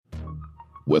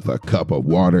with a cup of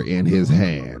water in his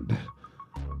hand,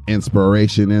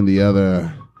 inspiration in the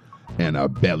other, and a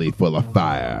belly full of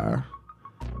fire.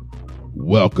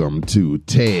 Welcome to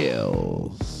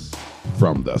Tales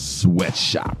from the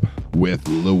Sweatshop with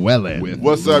Llewellyn.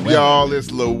 What's up, y'all?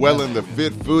 It's Llewellyn, the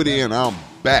Fit Foodie, and I'm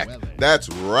back. That's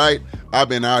right. I've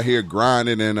been out here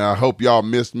grinding, and I hope y'all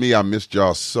missed me. I missed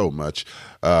y'all so much.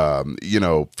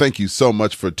 Thank you so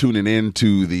much for tuning in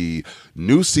to the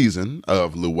new season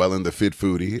of Llewellyn, the Fit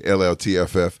Foodie,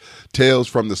 LLTFF, Tales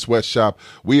from the Sweatshop.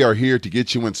 We are here to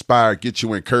get you inspired, get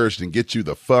you encouraged, and get you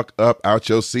the fuck up out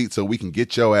your seat so we can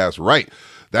get your ass right.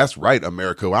 That's right,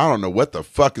 America. I don't know what the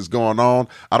fuck is going on.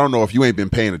 I don't know if you ain't been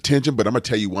paying attention, but I'm going to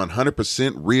tell you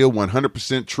 100% real,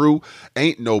 100% true.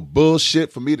 Ain't no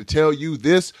bullshit for me to tell you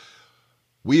this.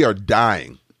 We are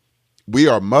dying. We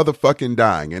are motherfucking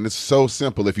dying. And it's so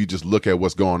simple if you just look at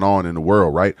what's going on in the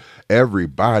world, right?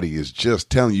 Everybody is just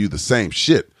telling you the same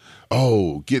shit.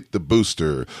 Oh, get the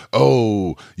booster.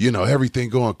 Oh, everything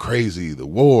going crazy. The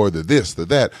war, the this, the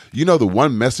that. The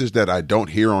one message that I don't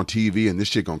hear on TV, and this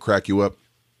shit gonna crack you up.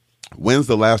 When's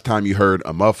the last time you heard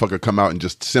a motherfucker come out and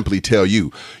just simply tell you,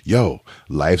 yo,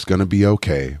 life's gonna be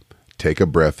okay. Take a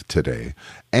breath today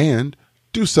and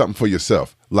do something for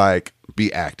yourself. Like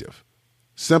be active.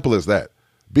 Simple as that.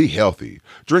 Be healthy.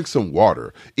 Drink some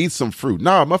water. Eat some fruit.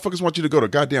 Nah, motherfuckers want you to go to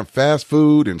goddamn fast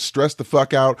food and stress the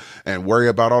fuck out and worry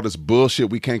about all this bullshit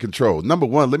we can't control. Number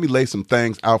one, let me lay some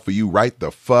things out for you right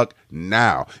the fuck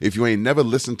now. If you ain't never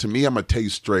listened to me, I'm going to tell you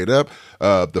straight up.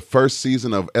 The first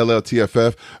season of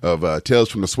LLTFF of Tales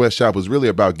from the Sweatshop was really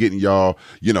about getting y'all,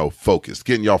 focused,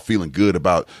 getting y'all feeling good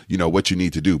about, what you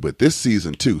need to do. But this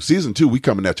season two, we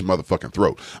coming at your motherfucking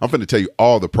throat. I'm finna tell you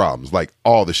all the problems, like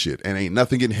all the shit, and ain't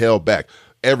nothing getting held back.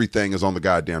 Everything is on the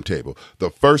goddamn table.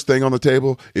 The first thing on the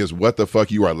table is what the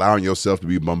fuck you are allowing yourself to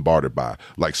be bombarded by.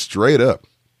 Like straight up.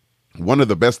 One of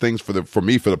the best things for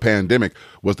me for the pandemic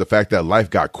was the fact that life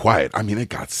got quiet. I mean, it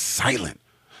got silent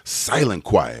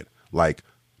quiet. Like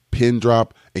pin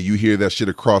drop, and you hear that shit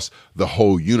across the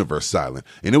whole universe silent.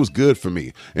 And it was good for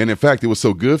me. And in fact, it was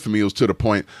so good for me, it was to the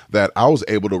point that I was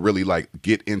able to really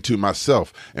get into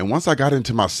myself. And once I got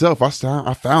into myself, I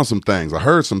found some things. I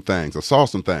heard some things. I saw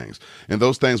some things. And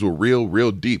those things were real,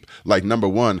 real deep. Like number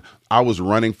one, I was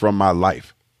running from my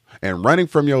life. And running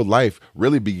from your life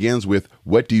really begins with,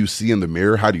 what do you see in the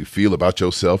mirror? How do you feel about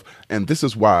yourself? And this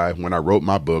is why when I wrote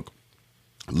my book,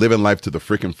 Living Life to the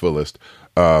Freakin Fullest,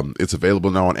 it's available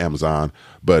now on Amazon,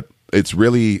 but it's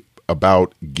really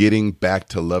about getting back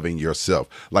to loving yourself.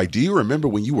 Like, do you remember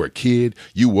when you were a kid,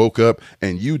 you woke up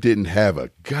and you didn't have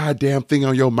a goddamn thing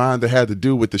on your mind that had to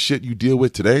do with the shit you deal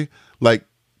with today? Like,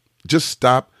 just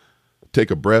stop,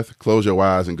 take a breath, close your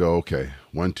eyes and go, okay,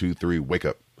 1, 2, 3, wake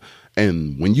up.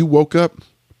 And when you woke up,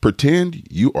 pretend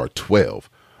you are 12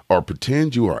 or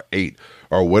pretend you are 8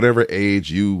 or whatever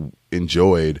age you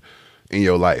enjoyed in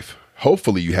your life.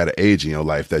 Hopefully you had an age in your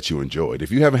life that you enjoyed.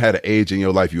 If you haven't had an age in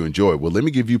your life you enjoyed, well, let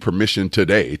me give you permission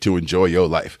today to enjoy your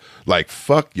life. Like,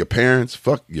 fuck your parents,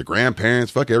 fuck your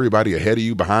grandparents, fuck everybody ahead of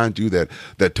you, behind you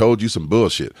that told you some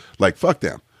bullshit. Like, fuck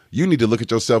them. You need to look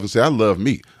at yourself and say, I love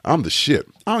me. I'm the shit.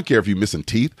 I don't care if you missing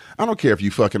teeth. I don't care if you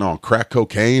fucking on crack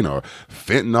cocaine or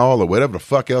fentanyl or whatever the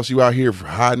fuck else you out here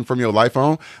hiding from your life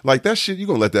on. Like that shit, you're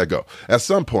going to let that go. At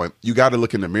some point, you got to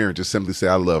look in the mirror and just simply say,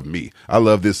 I love me. I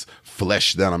love this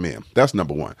flesh that I'm in. That's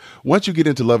number one. Once you get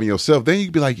into loving yourself, then you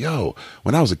can be like, yo,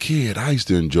 when I was a kid, I used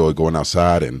to enjoy going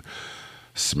outside and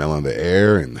smelling the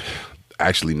air and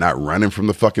actually not running from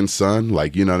the fucking sun.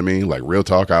 Like, you know what I mean? Like real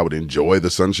talk, I would enjoy the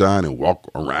sunshine and walk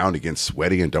around and get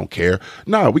sweaty and don't care.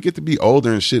 Nah, we get to be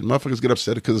older and shit. Motherfuckers get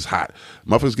upset because it's hot.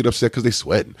 Motherfuckers get upset because they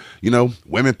sweating.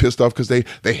 Women pissed off because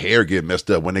their hair get messed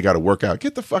up when they got to work out.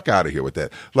 Get the fuck out of here with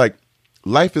that. Like,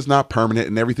 life is not permanent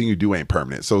and everything you do ain't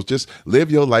permanent. So just live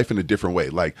your life in a different way.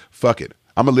 Like, fuck it.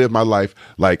 I'm going to live my life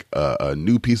like a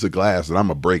new piece of glass that I'm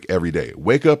going to break every day.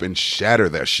 Wake up and shatter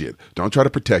that shit. Don't try to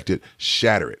protect it.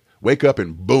 Shatter it. Wake up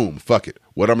and boom, fuck it.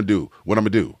 What I'm going to do? What I'm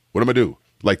going to do? What I'm going to do?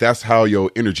 Like, that's how your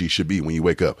energy should be when you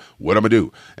wake up. What I'm going to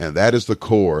do? And that is the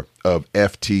core of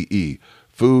FTE.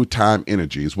 Food, time,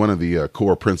 energy is one of the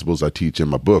core principles I teach in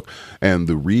my book. And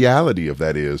the reality of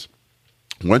that is,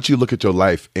 once you look at your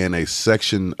life in a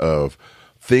section of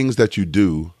things that you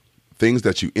do, things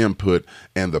that you input,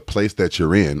 and the place that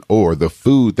you're in, or the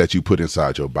food that you put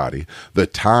inside your body, the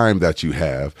time that you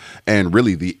have, and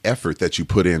really the effort that you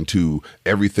put into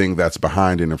everything that's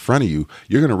behind and in front of you,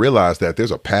 you're going to realize that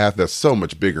there's a path that's so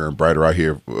much bigger and brighter out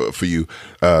here for you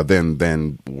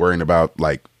than worrying about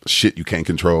like shit you can't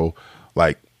control.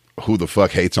 Like, who the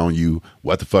fuck hates on you,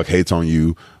 what the fuck hates on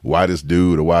you, why this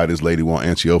dude or why this lady won't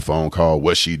answer your phone call,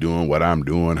 what's she doing, what I'm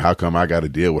doing, how come I got to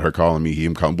deal with her calling me,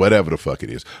 him calling, whatever the fuck it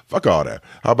is. Fuck all that.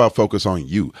 How about focus on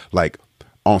you, like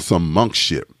on some monk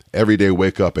shit? Every day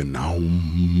wake up and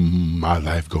my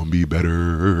life gonna be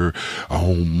better.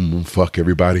 Fuck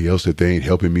everybody else if they ain't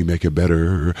helping me make it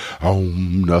better.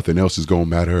 Nothing else is gonna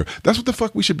matter. That's what the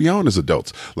fuck we should be on as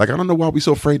adults. Like, I don't know why we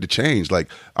so afraid to change. Like,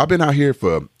 I've been out here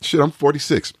for shit, I'm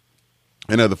 46.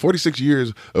 And the 46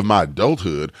 years of my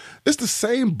adulthood, it's the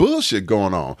same bullshit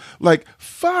going on. Like,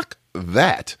 fuck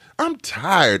that. I'm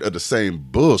tired of the same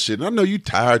bullshit. And I know you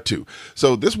tired too.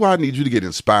 So this is why I need you to get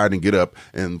inspired and get up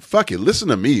and fuck it. Listen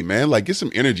to me, man. Like, get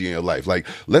some energy in your life. Like,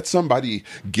 let somebody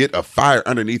get a fire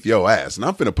underneath your ass. And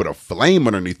I'm finna put a flame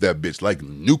underneath that bitch, like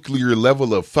nuclear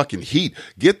level of fucking heat.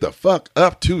 Get the fuck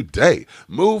up today.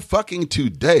 Move fucking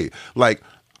today. Like,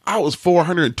 I was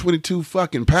 422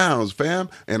 fucking pounds, fam.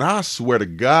 And I swear to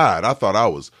God, I thought I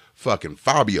was fucking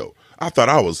Fabio. I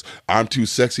thought I'm too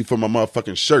sexy for my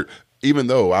motherfucking shirt. Even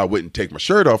though I wouldn't take my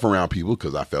shirt off around people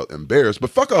because I felt embarrassed.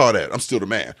 But fuck all that. I'm still the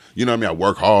man. You know what I mean? I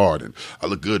work hard and I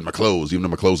look good in my clothes, even though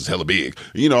my clothes is hella big.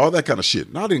 You know, all that kind of shit.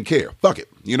 And I didn't care. Fuck it.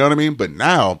 You know what I mean? But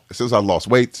now, since I've lost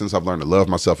weight, since I've learned to love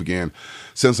myself again,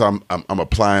 since I'm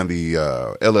applying the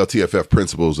LLTFF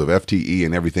principles of FTE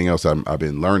and everything else I've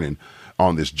been learning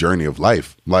on this journey of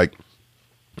life, like,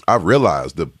 I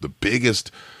realized the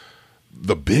biggest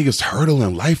hurdle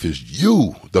in life is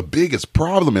you. The biggest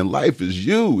problem in life is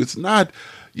you. It's not,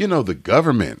 the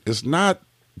government. It's not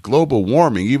global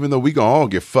warming, even though we gonna all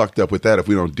get fucked up with that if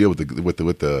we don't deal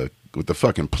with the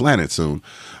fucking planet soon.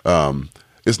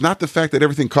 It's not the fact that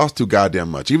everything costs too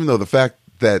goddamn much, even though the fact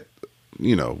that,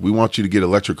 we want you to get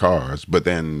electric cars, but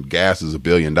then gas is $1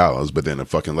 billion, but then a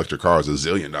fucking electric car is $1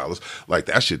 zillion. Like,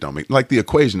 that shit don't make, like, the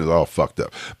equation is all fucked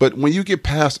up. But when you get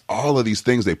past all of these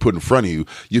things they put in front of you,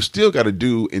 you still got to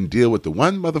do and deal with the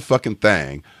one motherfucking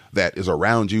thing that is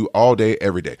around you all day,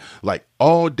 every day. Like,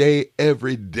 all day,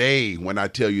 every day. When I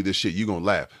tell you this shit, you gonna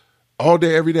laugh. All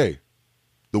day, every day.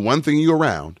 The one thing you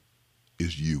around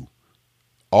is you.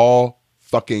 All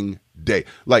fucking day.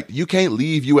 Like, you can't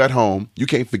leave you at home. You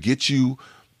can't forget you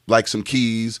like some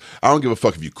keys. I don't give a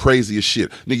fuck if you crazy as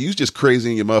shit. Nigga, you just crazy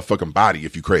in your motherfucking body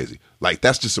if you crazy. Like,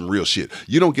 that's just some real shit.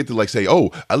 You don't get to, like, say, oh,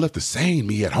 I left the sane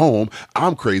me at home.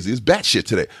 I'm crazy as batshit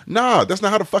today. Nah, that's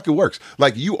not how the fuck it works.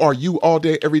 Like, you are you all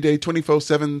day, every day,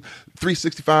 24/7,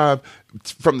 365,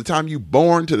 from the time you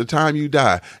born to the time you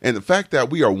die. And the fact that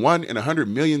we are 1 in 100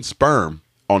 million sperm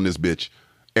on this bitch,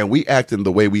 and we acting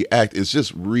the way we act is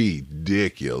just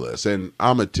ridiculous. And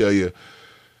I'm going to tell you,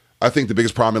 I think the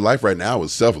biggest problem in life right now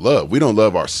is self-love. We don't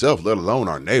love ourselves, let alone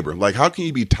our neighbor. Like, how can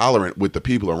you be tolerant with the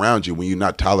people around you when you're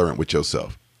not tolerant with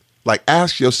yourself? Like,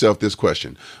 ask yourself this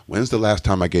question. When's the last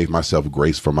time I gave myself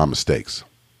grace for my mistakes?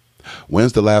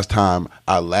 When's the last time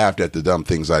I laughed at the dumb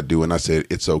things I do and I said,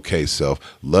 it's okay, self,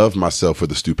 loved myself for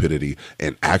the stupidity,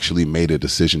 and actually made a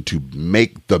decision to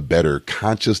make the better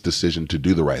conscious decision to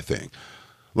do the right thing?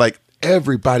 Like,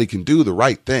 everybody can do the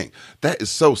right thing. That is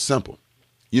so simple.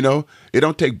 It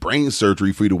don't take brain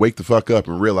surgery for you to wake the fuck up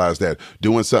and realize that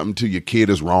doing something to your kid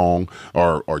is wrong,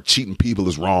 or cheating people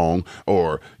is wrong,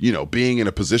 or, being in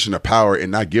a position of power and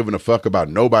not giving a fuck about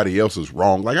nobody else is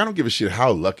wrong. Like, I don't give a shit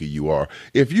how lucky you are.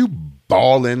 If you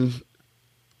balling,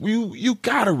 you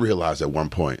gotta realize at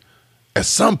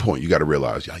some point, you gotta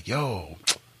realize, like, yo,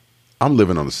 I'm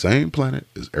living on the same planet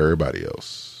as everybody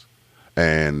else.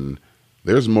 And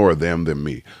there's more of them than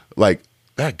me. Like,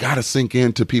 that gotta sink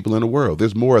into people in the world.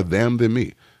 There's more of them than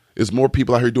me. There's more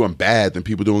people out here doing bad than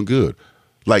people doing good.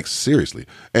 Like, seriously.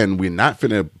 And we're not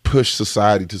finna push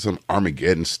society to some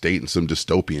Armageddon state and some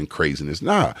dystopian craziness.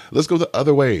 Nah, let's go the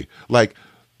other way. Like,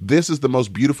 this is the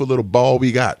most beautiful little ball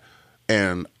we got.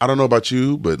 And I don't know about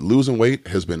you, but losing weight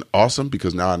has been awesome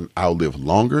because now I'll live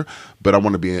longer. But I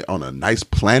want to be on a nice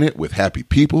planet with happy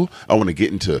people. I want to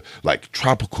get into, like,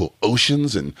 tropical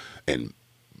oceans and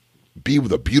be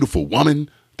with a beautiful woman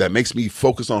that makes me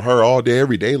focus on her all day,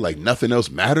 every day, like nothing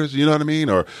else matters. You know what I mean?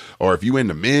 Or if you're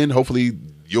into men, hopefully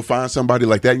you'll find somebody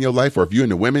like that in your life. Or if you're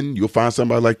into women, you'll find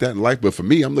somebody like that in life. But for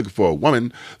me, I'm looking for a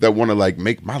woman that want to, like,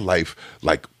 make my life,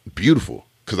 like, beautiful.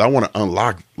 Because I want to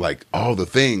unlock, like, all the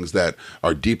things that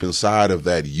are deep inside of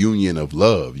that union of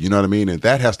love. You know what I mean? And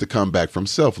that has to come back from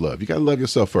self-love. You got to love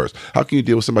yourself first. How can you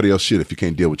deal with somebody else's shit if you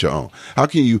can't deal with your own? How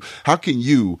can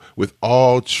you, with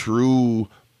all true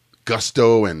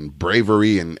gusto and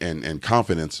bravery and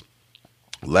confidence,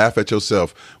 laugh at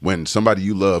yourself when somebody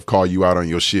you love call you out on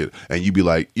your shit and you be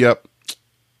like, yep,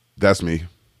 that's me.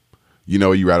 You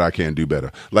know, you right, I can do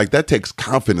better. Like, that takes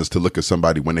confidence to look at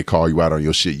somebody when they call you out on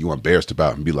your shit you embarrassed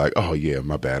about and be like, oh, yeah,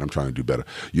 my bad. I'm trying to do better.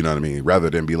 You know what I mean? Rather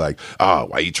than be like, oh,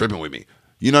 why you tripping with me?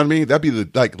 You know what I mean? That'd be the,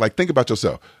 like, think about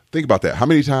yourself. Think about that. How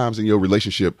many times in your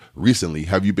relationship recently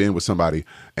have you been with somebody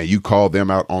and you called them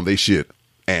out on their shit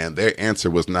and their answer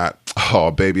was not,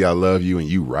 oh, baby, I love you and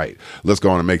you right. Let's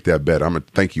go on and make that better. I'm going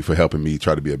to thank you for helping me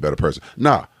try to be a better person.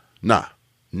 Nah.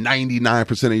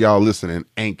 99% of y'all listening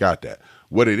ain't got that.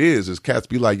 What it is cats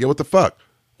be like, yo, what the fuck?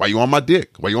 Why you on my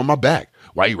dick? Why you on my back?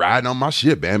 Why you riding on my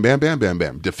shit? Bam, bam, bam, bam,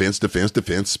 bam. Defense,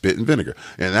 spit and vinegar.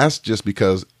 And that's just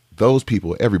because those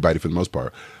people, everybody for the most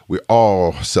part, we're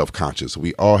all self-conscious.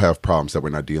 We all have problems that we're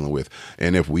not dealing with.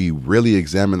 And if we really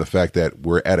examine the fact that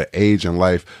we're at an age in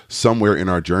life, somewhere in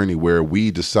our journey where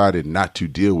we decided not to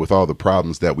deal with all the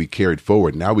problems that we carried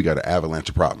forward, now we got an avalanche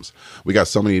of problems. We got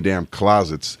so many damn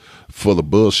closets full of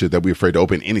bullshit that we're afraid to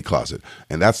open any closet.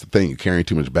 And that's the thing, you're carrying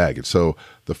too much baggage. So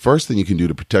the first thing you can do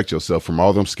to protect yourself from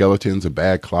all them skeletons and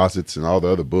bad closets and all the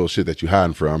other bullshit that you're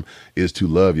hiding from is to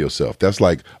love yourself. That's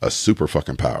like a super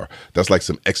fucking power. That's like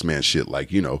some X-Men shit,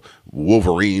 like, you know,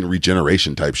 Wolverine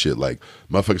regeneration type shit. Like,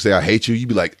 motherfuckers say, I hate you. You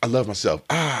be like, I love myself.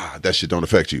 That shit don't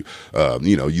affect you.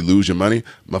 You know, you lose your money.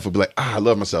 Motherfucker be like, I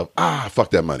love myself.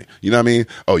 Fuck that money. You know what I mean?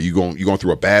 Oh, you going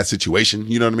through a bad situation.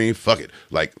 You know what I mean? Fuck it.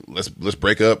 Like, let's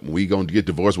break up. We going to get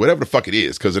divorced, whatever the fuck it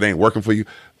is, because it ain't working for you.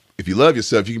 If you love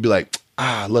yourself, you can be like,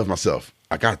 I love myself.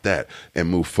 I got that, and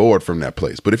move forward from that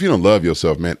place. But if you don't love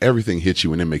yourself, man, everything hits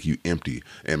you and then make you empty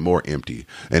and more empty.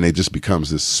 And it just becomes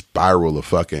this spiral of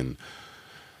fucking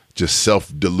just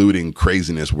self-deluding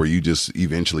craziness where you just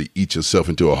eventually eat yourself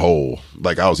into a hole.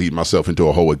 Like I was eating myself into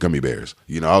a hole with gummy bears.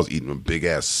 You know, I was eating big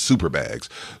ass super bags.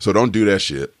 So don't do that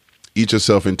shit. Eat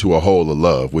yourself into a hole of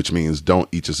love, which means don't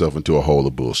eat yourself into a hole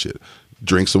of bullshit.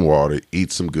 Drink some water,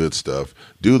 eat some good stuff,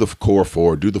 do the core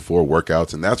 4, do the 4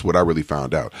 workouts. And that's what I really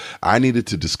found out. I needed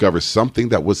to discover something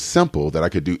that was simple that I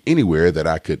could do anywhere, that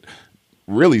I could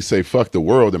really say fuck the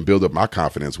world and build up my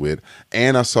confidence with.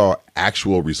 And I saw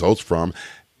actual results from,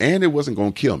 and it wasn't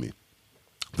going to kill me.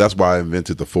 That's why I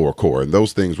invented the 4 core. And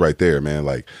those things right there, man,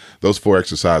 like those 4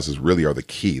 exercises really are the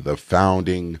key, the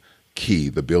founding key,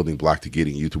 the building block to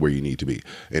getting you to where you need to be.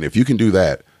 And if you can do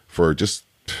that for just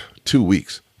 2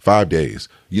 weeks, 5 days,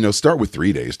 you know, start with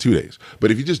 3 days, 2 days.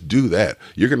 But if you just do that,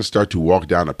 you're going to start to walk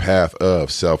down a path of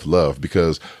self-love,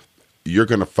 because you're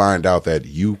going to find out that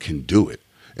you can do it.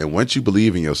 And once you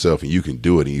believe in yourself and you can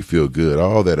do it and you feel good,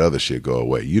 all that other shit go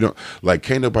away. You don't, like,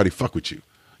 can't nobody fuck with you.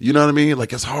 You know what I mean?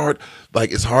 Like, it's hard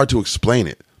to explain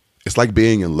it. It's like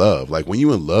being in love. Like when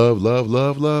you in love,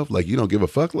 like you don't give a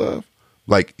fuck love.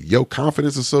 Like your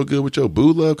confidence is so good with your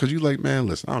boo love, because you like, man,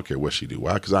 listen, I don't care what she do.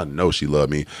 Why? Because I know she love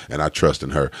me and I trust in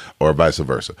her, or vice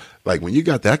versa. Like when you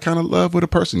got that kind of love with a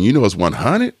person, you know it's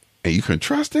 100 and you can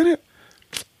trust in it.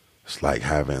 It's like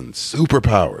having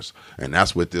superpowers. And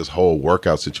that's what this whole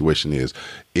workout situation is.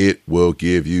 It will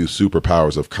give you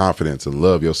superpowers of confidence and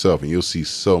love yourself, and you'll see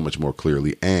so much more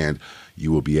clearly, and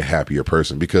you will be a happier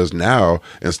person, because now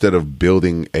instead of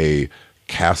building a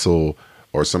castle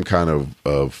or some kind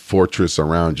of fortress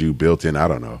around you built in, I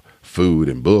don't know, food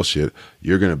and bullshit,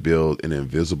 you're going to build an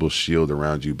invisible shield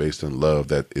around you based on love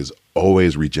that is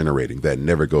always regenerating, that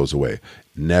never goes away.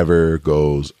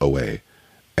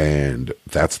 And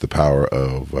that's the power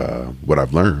of what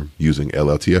I've learned using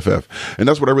LLTFF. And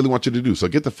that's what I really want you to do. So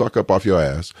get the fuck up off your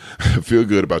ass, feel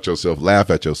good about yourself,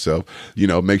 laugh at yourself, you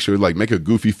know, make sure, like, make a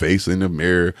goofy face in the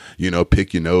mirror, you know,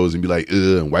 pick your nose and be like,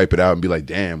 ugh, and wipe it out and be like,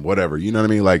 damn, whatever. You know what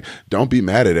I mean? Like, don't be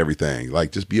mad at everything.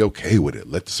 Like, just be okay with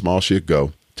it. Let the small shit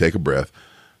go. Take a breath.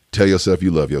 Tell yourself you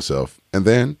love yourself. And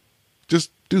then just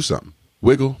do something.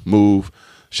 Wiggle, move,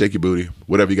 shake your booty,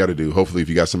 whatever you got to do. Hopefully, if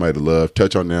you got somebody to love,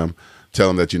 touch on them. Tell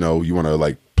them that, you know, you want to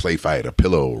like play fight, a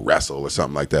pillow wrestle or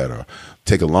something like that, or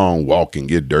take a long walk and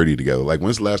get dirty together. Like,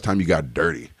 when's the last time you got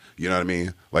dirty? You know what I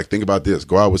mean? Like, think about this.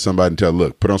 Go out with somebody and tell them,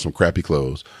 look, put on some crappy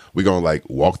clothes. We're going to like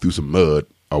walk through some mud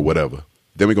or whatever.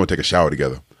 Then we're going to take a shower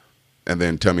together. And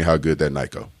then tell me how good that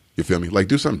night go. You feel me? Like,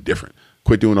 do something different.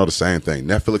 Quit doing all the same thing.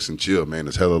 Netflix and chill, man,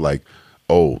 is hella like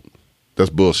old. That's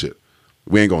bullshit.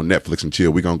 We ain't going to Netflix and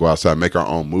chill. We're going to go outside, make our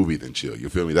own movie, then chill. You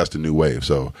feel me? That's the new wave.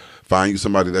 So find you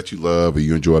somebody that you love or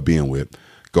you enjoy being with.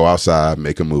 Go outside,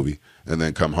 make a movie, and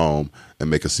then come home and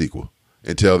make a sequel.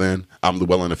 Until then, I'm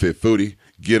Llewellyn the Fit Foodie.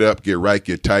 Get up, get right,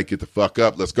 get tight, get the fuck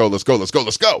up. Let's go.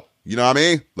 You know what I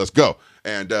mean? Let's go.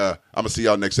 And I'm going to see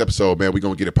y'all next episode, man. We're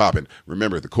going to get it popping.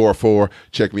 Remember, the Core 4,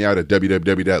 check me out at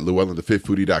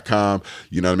www.llewellynthefitfoodie.com.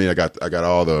 You know what I mean? I got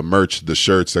all the merch, the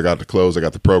shirts, I got the clothes, I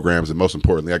got the programs, and most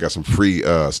importantly, I got some free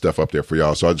stuff up there for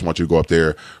y'all. So I just want you to go up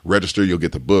there, register. You'll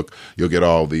get the book. You'll get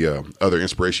all the other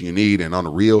inspiration you need. And on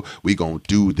the real, we going to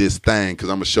do this thing because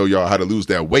I'm going to show y'all how to lose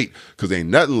that weight because ain't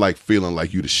nothing like feeling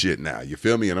like you the shit now. You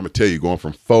feel me? And I'm going to tell you, going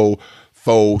from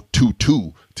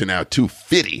 422 to now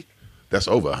 250. That's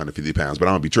over 150 pounds, but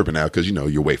I don't be tripping now because, you know,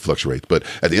 your weight fluctuates. But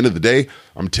at the end of the day,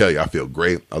 I'm telling you, I feel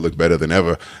great. I look better than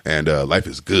ever, and life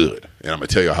is good. And I'm going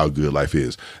to tell you how good life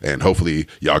is, and hopefully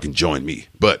y'all can join me.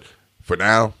 But for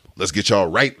now, let's get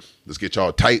y'all right. Let's get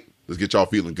y'all tight. Let's get y'all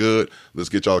feeling good. Let's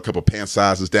get y'all a couple pant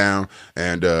sizes down.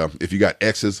 And if you got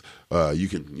X's, you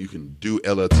can do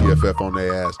LLTFF on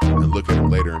their ass and look at them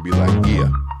later and be like, yeah,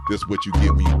 this is what you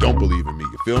get when you don't believe in me.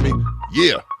 You feel me?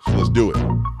 Yeah. So let's do it.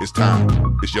 It's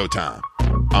time. It's your time.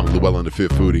 I'm Llewellyn the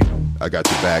Fit Foodie. I got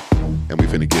your back, and we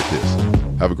finna get this.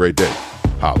 Have a great day.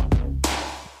 Holla.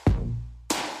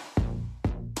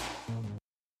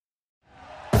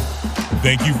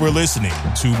 Thank you for listening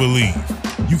to Believe.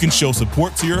 You can show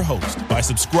support to your host by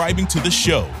subscribing to the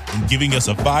show and giving us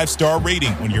a 5-star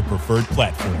rating on your preferred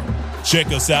platform. Check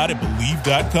us out at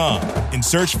Believe.com and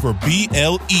search for BLEAV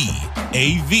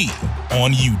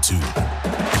on YouTube.